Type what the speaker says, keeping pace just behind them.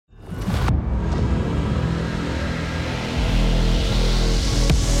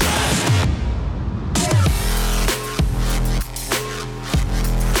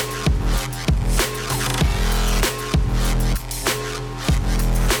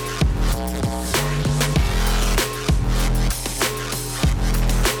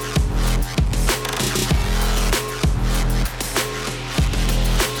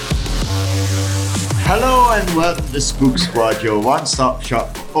Hello and welcome to Spook Squad, your one-stop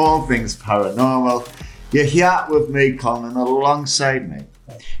shop for all things paranormal. You're here with me, Colin, and alongside me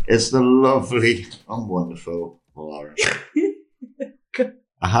is the lovely and wonderful Lauren.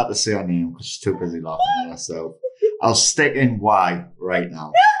 I had to say her name because she's too busy laughing at herself. I'll stick in Y right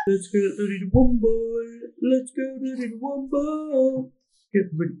now. Let's get ready to rumble. Let's get ready to rumble. Get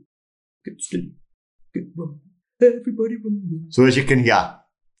ready. Get steady. Get rumble. Everybody rumble. So as you can hear,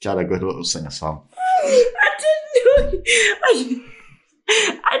 she had a good little singer-song.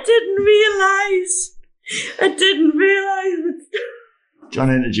 I didn't realise. Do you want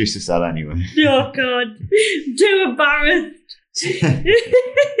to introduce yourself anyway? Oh God, I'm too embarrassed.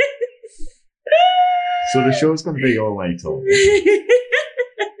 So the show's going to be all night long.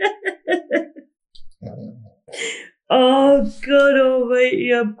 Oh God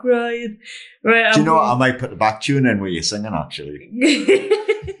almighty, I'm crying. Right, Do you know what? I might put the back tune in where you're singing, actually.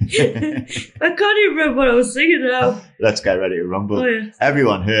 I can't even remember what I was singing now. Let's get ready to rumble. Oh, yeah.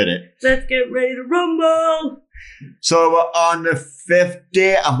 Everyone heard it. Let's get ready to rumble. So we're on the 5th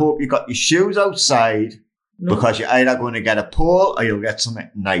day. I hope you got your shoes outside because you're either going to get a pole or you'll get something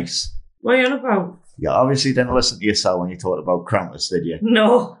nice. What are you on about? You obviously didn't listen to yourself when you talked about Krampus, did you?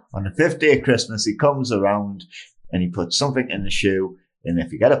 No. On the 5th day of Christmas, he comes around and he puts something in the shoe. And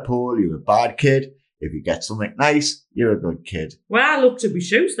if you get a pole, you're a bad kid. If you get something nice, you're a good kid. Well, I looked at my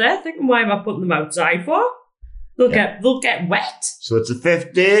shoes there, thinking, why am I putting them outside for? They'll get wet. So it's the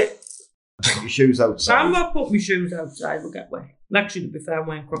 5th day. Put your shoes outside. I'm not putting my shoes outside, they'll get wet. Actually, to be fair, I'm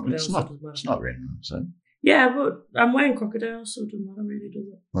wearing crocodiles. It's not raining outside. Yeah, but I'm wearing crocodiles, so it doesn't matter really, does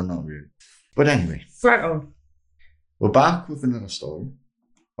it? Well, not really. But anyway. Right on. We're back with another story.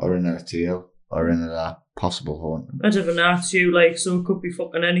 Or another tale. Or another possible haunting. I didn't ask you, so it could be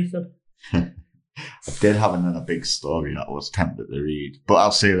fucking anything. I did have another big story that I was tempted to read. But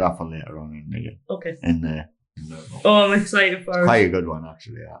I'll save that for later on in the... Okay. Oh, I'm excited for it. Quite a good one,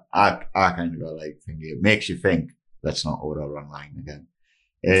 actually. I kind of got thinking. It makes you think, let's not order online again.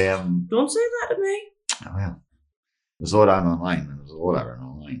 Don't say that to me. Well, there's ordering online and there's ordering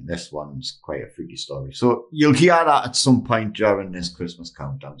online. This one's quite a freaky story. So you'll hear that at some point during this Christmas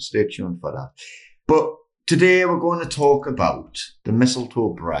countdown. Stay tuned for that. But today we're going to talk about the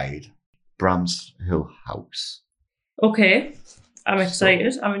Mistletoe Bride, Bramshill House. Okay. I'm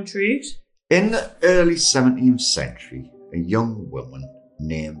excited. I'm intrigued. In the early 17th century, a young woman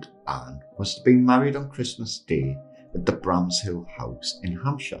named Anne was to be married on Christmas Day at the Bramshill House in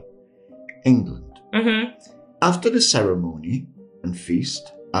Hampshire, England. Mm-hmm. After the ceremony and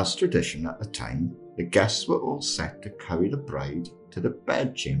feast, as tradition at the time, the guests were all set to carry the bride to the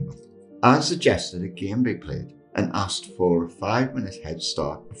bedchamber. Anne suggested a game be played and asked for a 5-minute head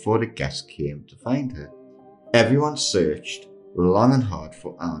start before the guests came to find her. Everyone searched long and hard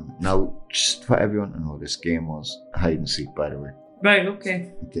for Anne. Now, just for everyone to know, this game was hide and seek, by the way. Right,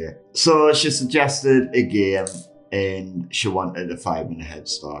 okay. Okay. So she suggested a game and she wanted a 5-minute head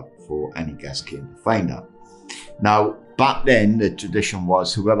start before any guest came to find her. Now, back then, the tradition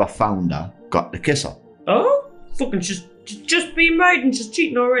was whoever found her got to kiss her. Oh? Fucking just being married and just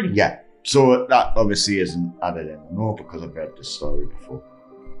cheating already? Yeah. So that obviously isn't added in. No, because I've read this story before.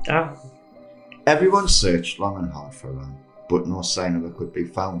 Ah. Everyone searched long and hard for her, but no sign of her could be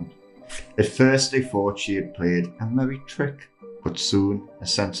found. At first they thought she had played a merry trick, but soon a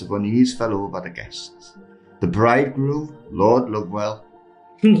sense of unease fell over the guests. The bridegroom, Lord Lovewell...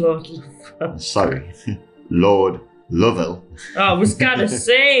 Lord Lovewell. Sorry, Lord Lovell... I was gonna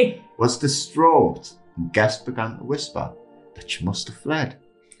say... was distraught, and guests began to whisper that she must have fled.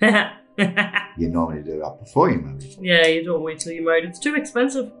 You normally do that before you're married. Yeah, you don't wait till you're married. It's too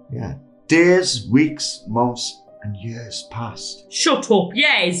expensive. Yeah. Days, weeks, months, and years passed. Shut up,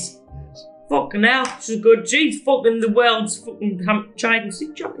 yes. Fucking hell, she's good. She's fucking the world's fucking child and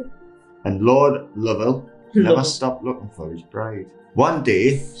seek champion. And Lord Lovell never stopped looking for his bride. One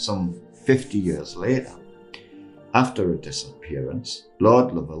day, some 50 years later, after her disappearance,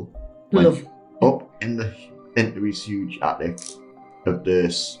 Lord Lovell went up into his huge attic of the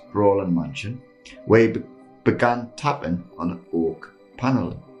sprawling mansion, where he began tapping on an oak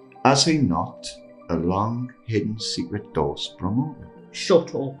panelling. As he knocked, a long, hidden secret door sprung open.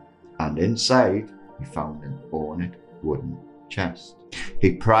 Shut up. And inside, he found an ornate wooden chest.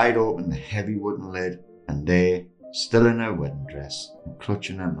 He pried open the heavy wooden lid, and there, still in her wedding dress and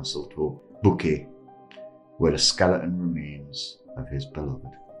clutching her mistletoe bouquet, were the skeleton remains of his beloved.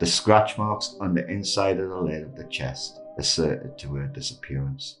 The scratch marks on the inside of the lid of the chest asserted to her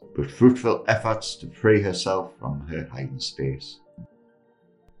disappearance, but fruitful efforts to free herself from her hiding space.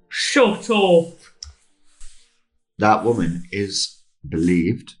 Shut up. That woman is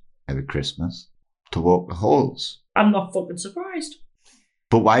believed, every Christmas, to walk the holes. I'm not fucking surprised.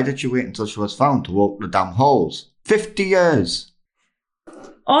 But why did you wait until she was found to walk the damn holes? 50 years.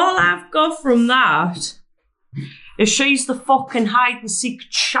 All I've got from that is she's the fucking hide-and-seek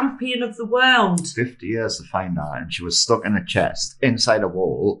champion of the world. 50 years to find her, and she was stuck in a chest inside a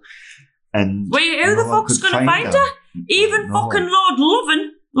wall. And wait, who the fuck's going to find her? Even fucking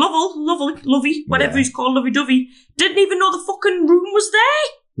Lord Lovey, whatever he's called, Lovey-Dovey, didn't even know the fucking room was there.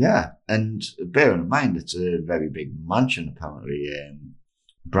 Yeah, and bearing in mind, it's a very big mansion, apparently.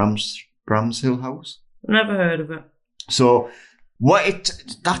 Bramshill House. Never heard of it. So,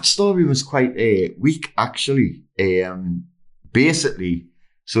 that story was quite weak, actually. Basically,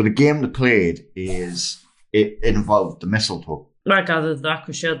 so the game they played it involved the mistletoe. I gathered that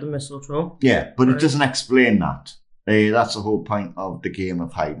because she had the mistletoe. Yeah, but it doesn't explain that. That's the whole point of the game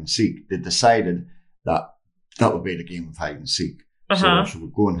of hide and seek. They decided that would be the game of hide and seek. So she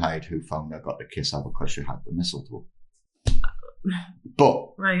would go and hide who found her, got the kiss her because she had the mistletoe.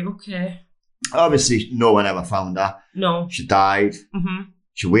 But right, okay. Obviously, no one ever found her. No. She died. Mm-hmm.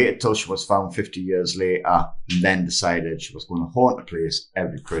 She waited till she was found 50 years later and then decided she was going to haunt the place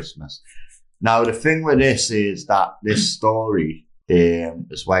every Christmas. Now, the thing with this is that this story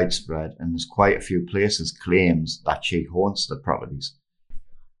is widespread and there's quite a few places claims that she haunts the properties.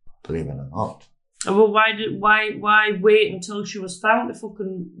 Believe it or not. Well, why wait until she was found?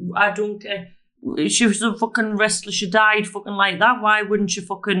 I don't care. She was so fucking restless. She died fucking like that. Why wouldn't she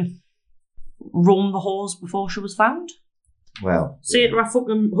fucking roam the halls before she was found? Well, say to her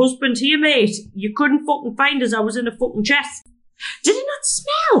fucking husband, here, mate, you couldn't fucking find us. I was in a fucking chest. Did it not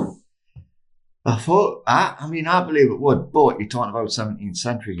smell? I believe it would, but you're talking about 17th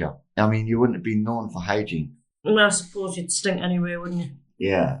century here. I mean, you wouldn't have been known for hygiene. Well, I suppose you'd stink anyway, wouldn't you?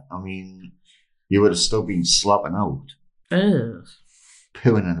 Yeah, I mean, you would have still been slopping out. Ugh.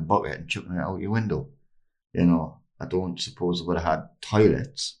 Pooing in a bucket and chucking it out your window. You know, I don't suppose I would have had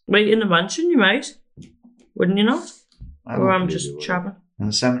toilets. Wait, in the mansion you might. Wouldn't you not? Or I'm just chapping. In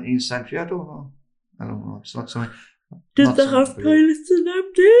the 17th century, I don't know. It's not something... Did they have toilets in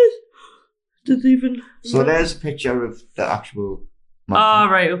them days? Did they even... So there's a picture of the actual mansion. Oh,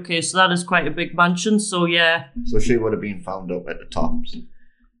 right, okay. So that is quite a big mansion, so yeah. So she would have been found up at the tops.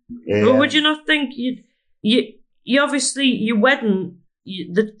 But would you not think you obviously, your wedding...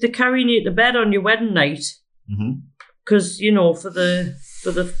 They're carrying you to bed on your wedding night because for the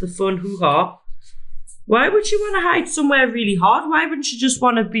fun hoo-ha. Why would you want to hide somewhere really hard? Why wouldn't you just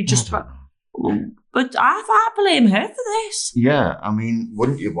want to be just? But I blame her for this. Yeah, I mean,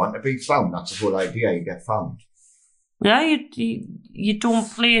 wouldn't you want to be found? That's the whole idea. You get found. Yeah, you don't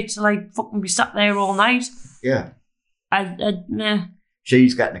play it to like fucking be sat there all night. Yeah. Nah.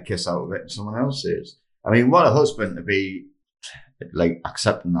 She's getting a kiss out of it, and someone else is. I mean, what a husband to be. Like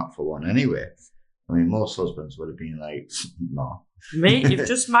accepting that for one anyway. I mean, most husbands would have been like, no. Mate, you've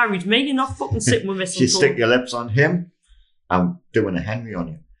just married me. You're not fucking sitting with mistletoe. You stick your lips on him. I'm doing a Henry on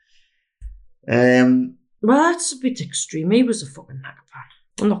you. Well, that's a bit extreme. He was a fucking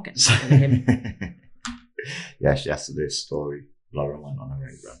nagapan. I'm not getting sick of him. Yes, yesterday's story. Laura went on a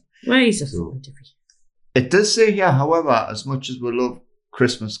right run. Well, he's a fucking divvy. It does say here, however, as much as we love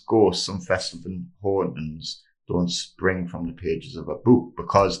Christmas ghosts and festive hauntings, don't spring from the pages of a book,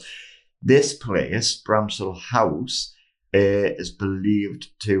 because this place, Bramshill House, is believed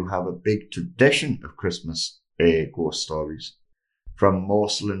to have a big tradition of Christmas ghost stories, from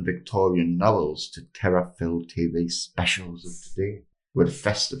morsel and Victorian novels to terror-filled TV specials of today, where the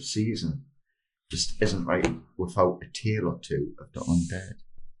festive season just isn't right without a tale or two of the undead.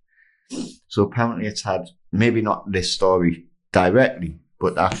 So apparently it's had, maybe not this story directly,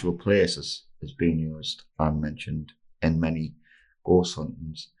 but the actual places is being used and mentioned in many ghost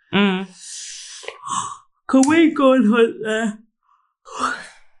huntings. Can we go and hunt there?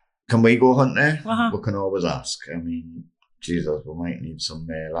 Can we go hunt there? Uh-huh. We can always ask. I mean, Jesus, we might need some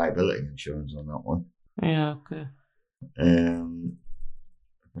liability insurance on that one. Yeah, okay. I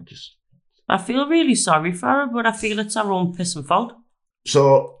I feel really sorry for her, but I feel it's our own piss and fault.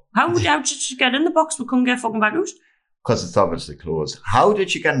 So... How did she get in the box? We couldn't get fucking back out. Because it's obviously closed. How did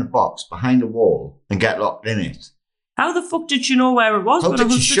she get in the box behind a wall and get locked in it? How the fuck did she know where it was? How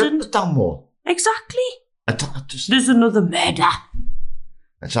did she shut the damn wall? Exactly. There's another murder.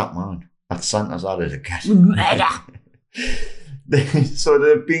 It's that man. That's Santa's added again. Murder. So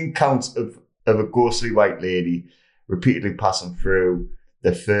there have been counts of a ghostly white lady repeatedly passing through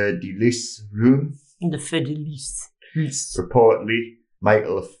the Fer de Lis room. The Fer de Lis. Reportedly,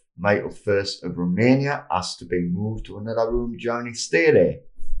 Michael I of Romania asked to be moved to another room during his stay there.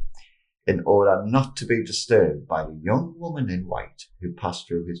 in order not to be disturbed by the young woman in white who passed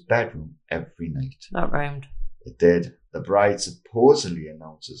through his bedroom every night. That rhymed. It did. The bride supposedly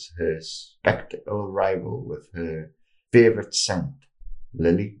announces her spectacle arrival with her favourite scent,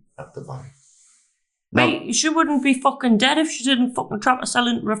 lily of the valley. Mate, she wouldn't be fucking dead if she didn't fucking trap herself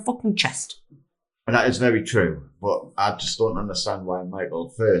into her fucking chest. That is very true, but I just don't understand why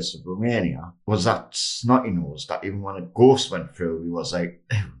Michael I of Romania was that snotty-nosed that even when a ghost went through, he was like,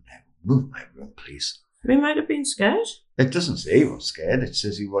 oh, no, move my room, please. He might have been scared. It doesn't say he was scared, it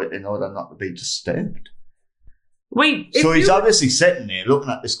says he was in order not to be disturbed. Wait, so he's obviously sitting there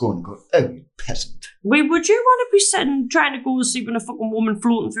looking at this going, oh, you peasant. Wait, would you want to be sitting trying to go to sleep and a fucking woman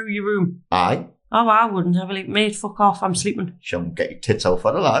floating through your room? Aye. Oh, I wouldn't. I'd be like, mate, fuck off, I'm sleeping. She'll get your tits out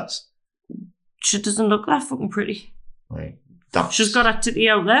for the lads. She doesn't look that fucking pretty. Right. She's got a titty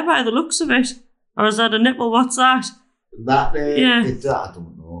out there by the looks of it. Or is that a nipple? What's that? That, yeah. I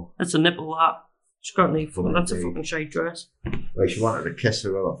don't know. It's a nipple, that. She's got any fucking, that's a fucking shite dress. Well, she wanted to kiss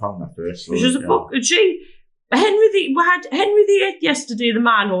her when I found her first. So she's a fucking, we had Henry VIII yesterday, the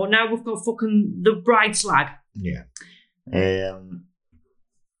man, or now we've got fucking the bride slag. Yeah.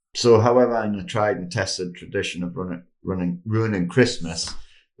 So, however, in the tried and tested tradition of ruining Christmas,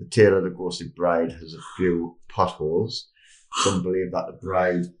 the tale of the ghostly bride has a few potholes. Some believe that the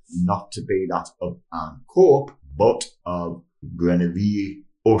bride not to be that of Anne Cope, but of Guinevere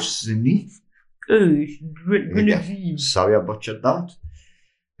Orsini. Guinevere. Sorry, I butchered that.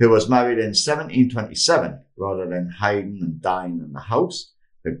 Who was married in 1727. Rather than hiding and dying in the house,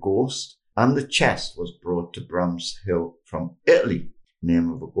 the ghost and the chest was brought to Bramshill from Italy. The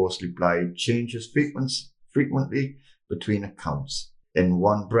name of the ghostly bride changes frequently between accounts. In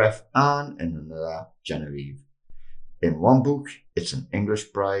one breath, Anne, in another, Genevieve. In one book, it's an English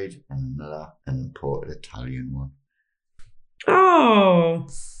bride, in another, an imported Italian one. Oh.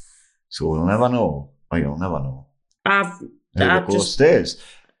 So we'll never know, or you'll never know. Who the ghost is.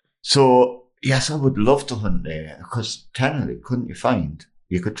 So, yes, I would love to hunt there, because technically,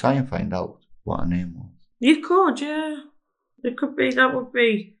 you could try and find out what her name was. You could, yeah. That would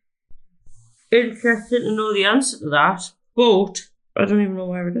be interesting to know the answer to that, but I don't even know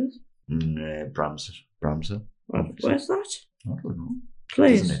where it is. Bramshill. Where's that? I don't know.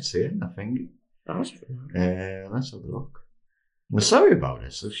 Please. Doesn't it say it? I think. Let's have a look. We're sorry about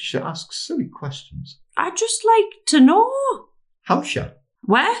this. You should ask silly questions. I'd just like to know. Hampshire.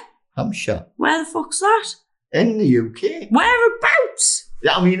 Where? Hampshire. Where the fuck's that? In the UK. Whereabouts?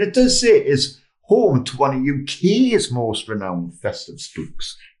 Yeah, I mean, it does say it's home to one of UK's most renowned festive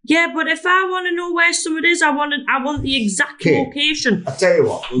spooks. Yeah, but if I want to know where something is, I want the exact location. I'll tell you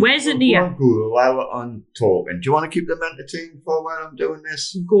what. Where's it near? On Google while we're on talking. Do you want to keep them entertained for while I'm doing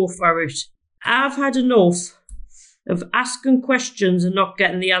this? Go for it. I've had enough of asking questions and not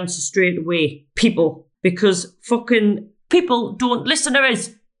getting the answer straight away. People. Because fucking people don't listen to us.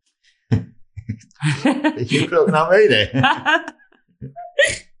 You're looking at me there.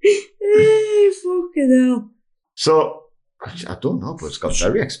 Hey, fucking hell. So, I don't know, but it's got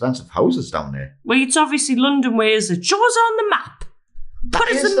very expensive houses down there. Well, it's obviously London. Where is it? Show us on the map.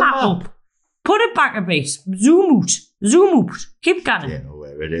 Put us the map up. Put it back a bit. Zoom out. Keep going. I don't know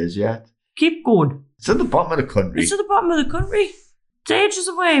where it is yet. Keep going. It's at the bottom of the country. It's at the bottom of the country. It's ages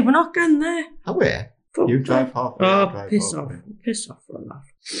away. We're not getting there. Oh, where? You drive halfway. Oh, piss off. Piss off for a laugh.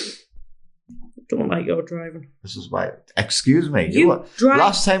 Don't like your driving. This is why. Excuse me.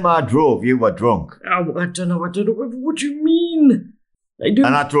 Last time I drove, you were drunk. Oh, I don't know. What do you mean? And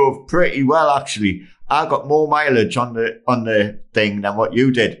I drove pretty well, actually. I got more mileage on the thing than what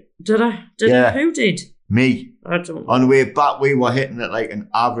you did. Did I? Yeah. Who did? Me. I don't know. On the way back, we were hitting at like an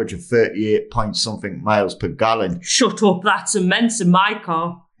average of 38 point something miles per gallon. Shut up. That's immense in my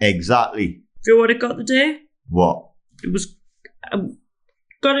car. Exactly. Do you know what it got the day? What? It was...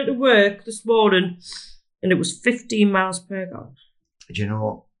 got it to work this morning and it was 15 miles per gallon. Do you know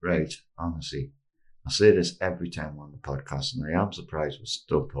what? Right, honestly, I say this every time on the podcast and I am surprised we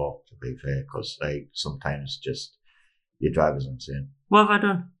still talk, to be fair, because like sometimes just your driver's insane. What have I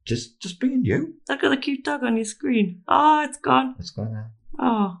done? Just being you. Look at the cute dog on your screen. Oh, it's gone. It's gone now.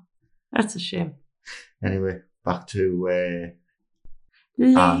 Oh, that's a shame. Anyway, back to...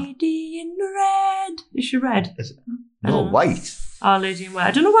 Lady in Red. Is she red? Is it? No, white. Oh, Lady in Red.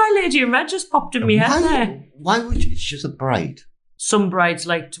 I don't know why Lady in Red just popped in my head there. Why would you? She's a bride. Some brides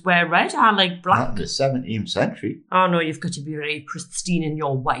like to wear red. I like black. Not in the 17th century. Oh, no, you've got to be very pristine in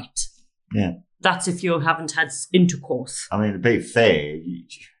your white. Yeah. That's if you haven't had intercourse. I mean, to be fair,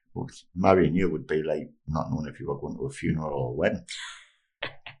 marrying you would be like not knowing if you were going to a funeral or a wedding.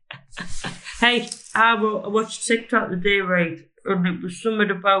 Hey, I watched TikTok the day, right? And it was something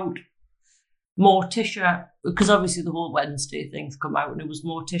about Morticia, because obviously the whole Wednesday thing's come out, and it was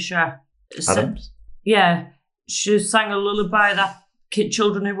Morticia. Adams? Yeah. She sang a lullaby that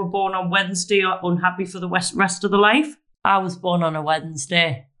children who were born on Wednesday are unhappy for the rest of their life. I was born on a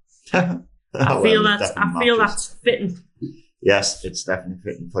Wednesday. I feel that's fitting. Yes, it's definitely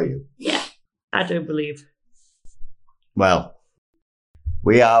fitting for you. Yeah, I do believe. Well,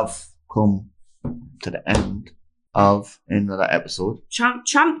 we have come to the end of another episode. Champ.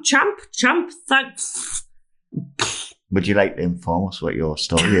 Thanks. Would you like to inform us what your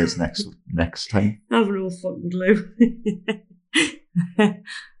story is next time? I have no fucking clue. I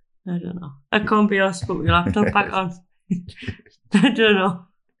don't know. I can't be asked to put my laptop back on. I don't know.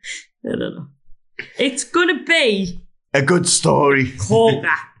 It's gonna be a good story. Corker.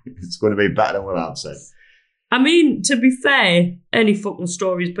 It's going to be better than what I've said. I mean, to be fair, any fucking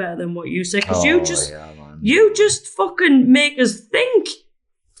story is better than what you say, because you just fucking make us think.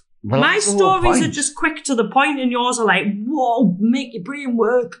 Well, my stories are just quick to the point, and yours are like, whoa, make your brain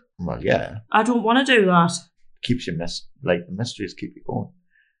work. Well, yeah. I don't want to do that. Keeps you the mysteries keep you going.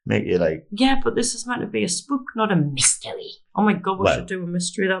 Make you like... Yeah, but this is meant to be a spook, not a mystery. Oh my God, we should do a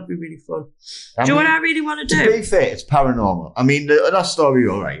mystery. That'd be really fun. Do you know what I really want to do? To be fair, it's paranormal. I mean, that story,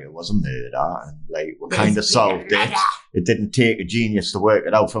 all right, it was a murder, and we kind of solved it. It didn't take a genius to work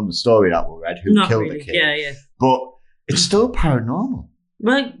it out from the story that we read, who killed the kid. Yeah. But it's still paranormal.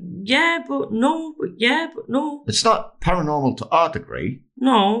 Well, yeah, but no. It's not paranormal to our degree.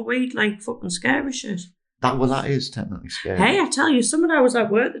 No, we'd like fucking scary shit. That is technically scary. Hey, I tell you, someone I was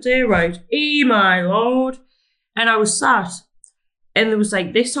at work today, right? My lord. And I was sat, and there was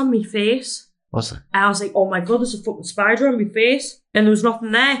like this on my face. What's that? And I was like, oh my God, there's a fucking spider on my face. And there was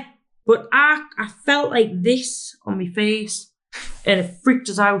nothing there. But I felt like this on my face, and it freaked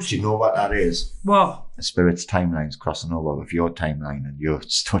us out. Do you know what that is? What? The spirit's timeline's crossing over with your timeline, and you're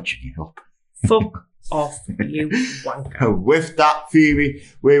touching it up. Fuck off, you wanker. With that, Phoebe,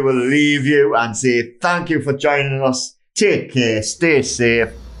 we will leave you and say thank you for joining us. Take care, stay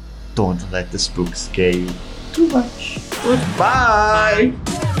safe. Don't let the spooks scare you too much. Goodbye.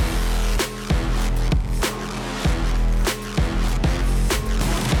 Bye.